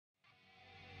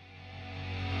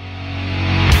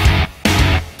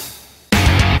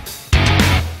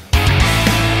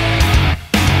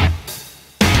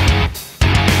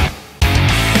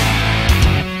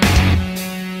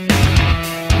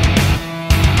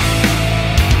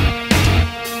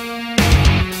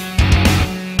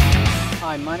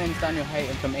Daniel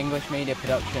Hayton from English Media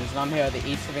Productions, and I'm here at the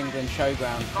East of England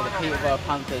Showground for the Peterborough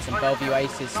Panthers and Bellevue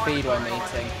Aces Speedway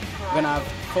meeting. We're going to have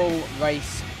full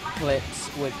race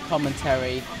clips with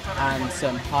commentary and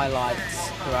some highlights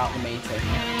throughout the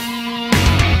meeting.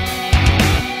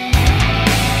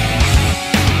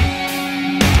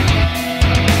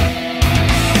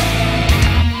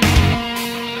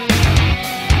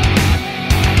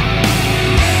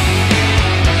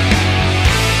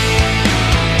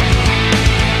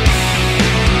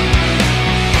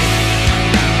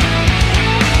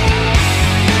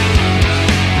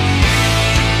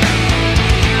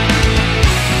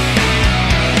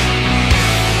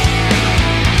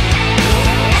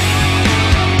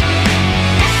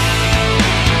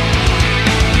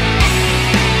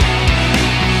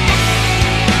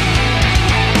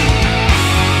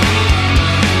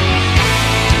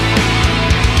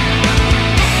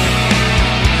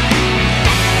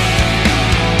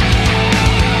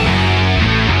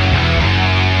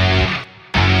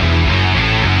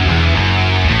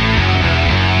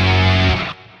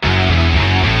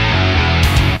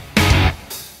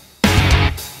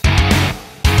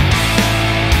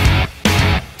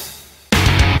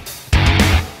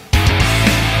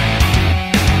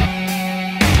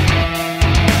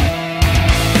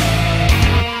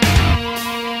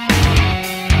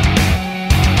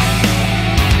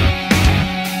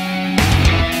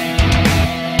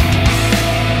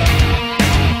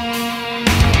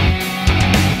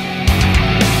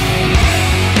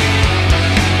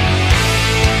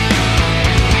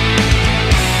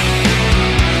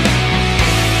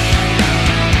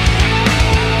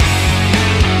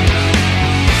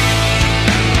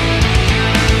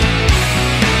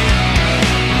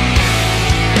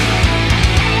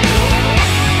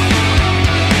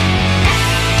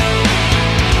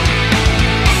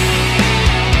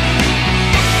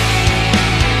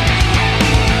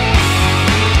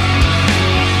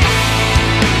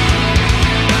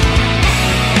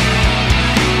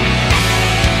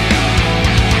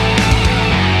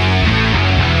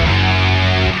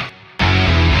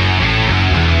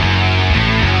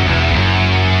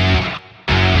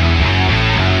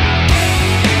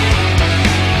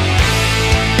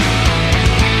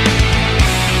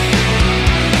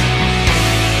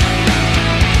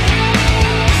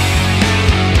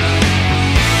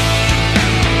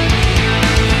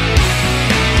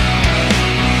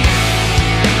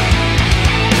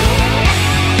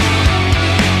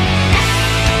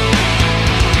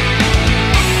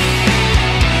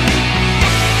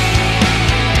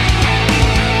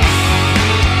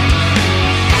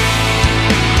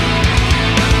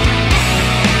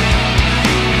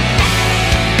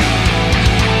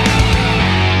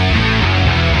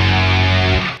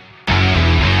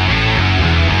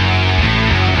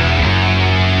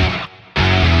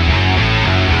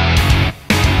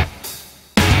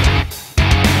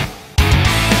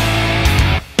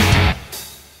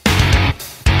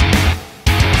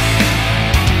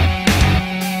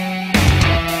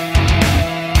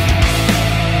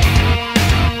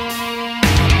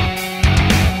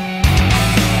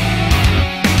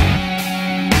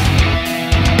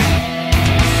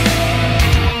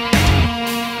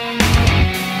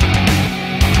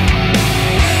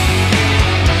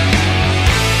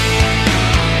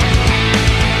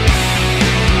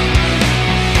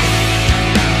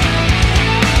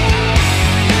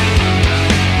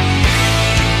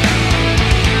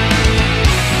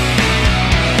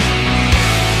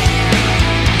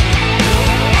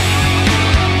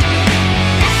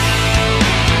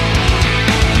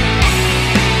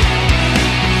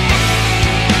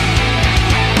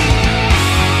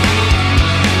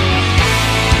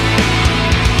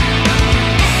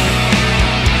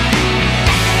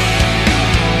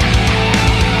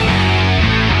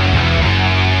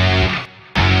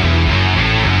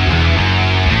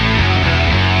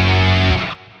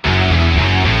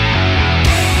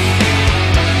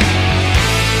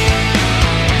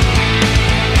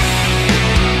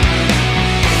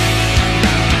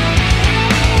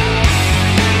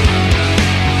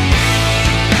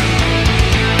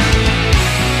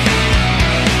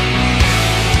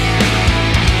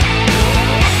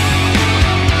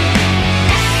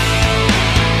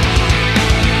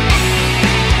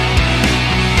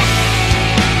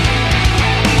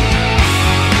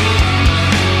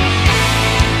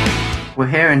 We're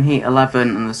here in Heat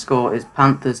 11 and the score is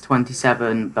Panthers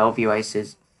 27, Bellevue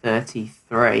Aces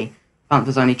 33.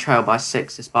 Panthers only trail by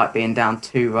 6 despite being down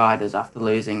 2 riders after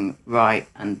losing Wright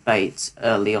and Bates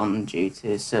early on due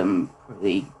to some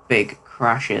pretty big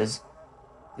crashes.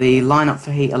 The lineup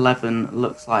for Heat 11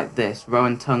 looks like this.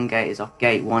 Rowan Tungate is off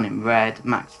gate 1 in red,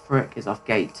 Max Frick is off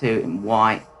gate 2 in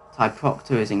white, Ty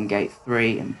Proctor is in gate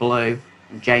 3 in blue,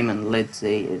 and Jamin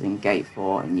Lidsey is in gate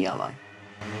 4 in yellow.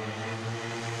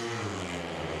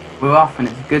 We're off, and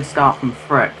it's a good start from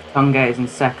Frick. Tungate is in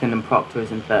second and Proctor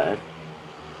is in third.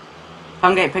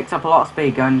 Tungate picks up a lot of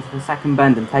speed going into the second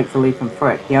bend and takes the lead from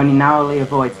Frick. He only narrowly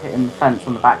avoids hitting the fence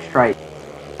on the back straight.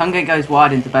 Tungate goes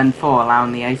wide into bend 4,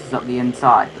 allowing the aces up the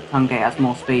inside, but Tungate has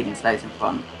more speed and stays in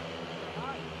front.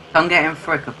 Tungate and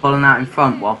Frick are pulling out in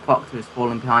front while Proctor is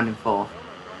falling behind in fourth.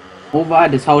 All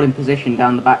riders hold in position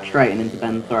down the back straight and into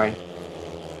bend 3.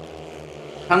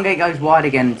 Tungate goes wide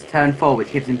again into turn 4,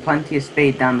 which gives him plenty of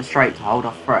speed down the straight to hold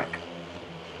off Frick.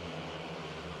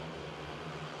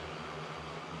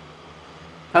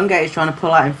 Tungate is trying to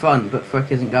pull out in front, but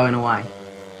Frick isn't going away.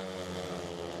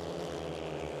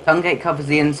 Tungate covers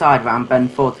the inside round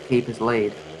bend 4 to keep his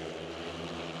lead.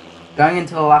 Going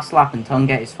into the last lap, and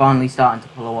Tungate is finally starting to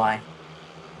pull away.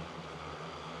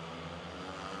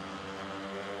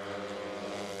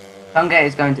 Tungate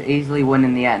is going to easily win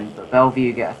in the end, but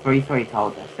Bellevue get a 3-3 to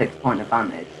hold their 6-point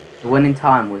advantage. The winning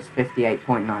time was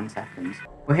 58.9 seconds.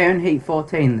 We're here in Heat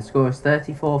 14, the score is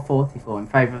 34-44 in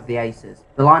favour of the Aces.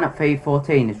 The lineup for Heat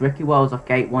 14 is Ricky Wells off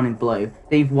gate 1 in blue,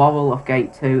 Steve Worrell off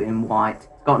gate 2 in white,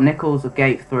 Scott Nichols of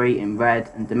gate 3 in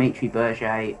red, and Dimitri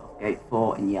Berger of gate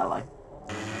 4 in yellow.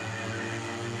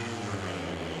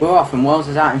 We're off, and Wells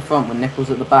is out in front with Nichols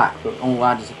at the back, but all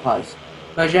riders are close.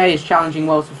 Berger is challenging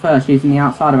Wells for first using the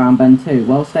outside around bend 2.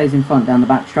 Wells stays in front down the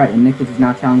back straight, and Nichols is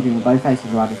now challenging with both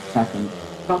Aces riders for second.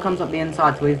 Scott comes up the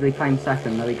inside to easily claim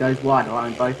second, though he goes wide,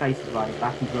 allowing both Aces riders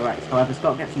back into the race. However,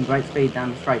 Scott gets some great speed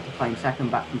down the straight to claim second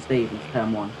back from Steve into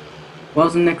turn 1.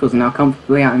 Wells and Nichols are now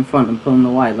comfortably out in front and pulling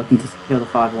away, looking to secure the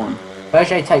 5-1.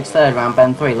 Berger takes third round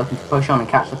bend 3, looking to push on and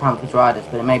catch the Panthers riders,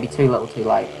 but it may be too little too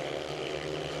late.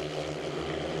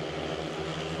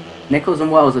 Nichols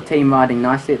and Wells are team riding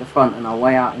nicely at the front and are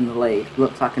way out in the lead.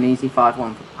 Looks like an easy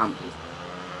 5-1 for the Panthers.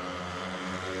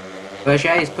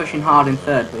 Berger is pushing hard in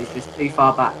third, but he's just too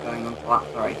far back going on to lap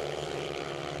 3.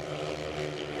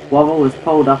 Worrell was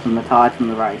pulled up and retired from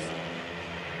the race.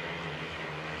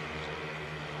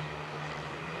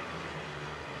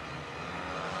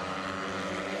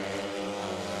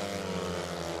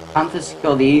 Panthers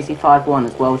secure the easy 5-1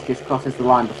 as Wells just crosses the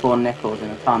line before Nichols in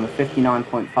a time of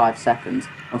 59.5 seconds.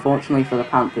 Unfortunately for the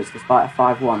Panthers, despite a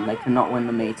 5-1, they cannot win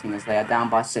the meeting as they are down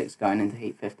by 6 going into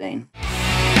Heat 15.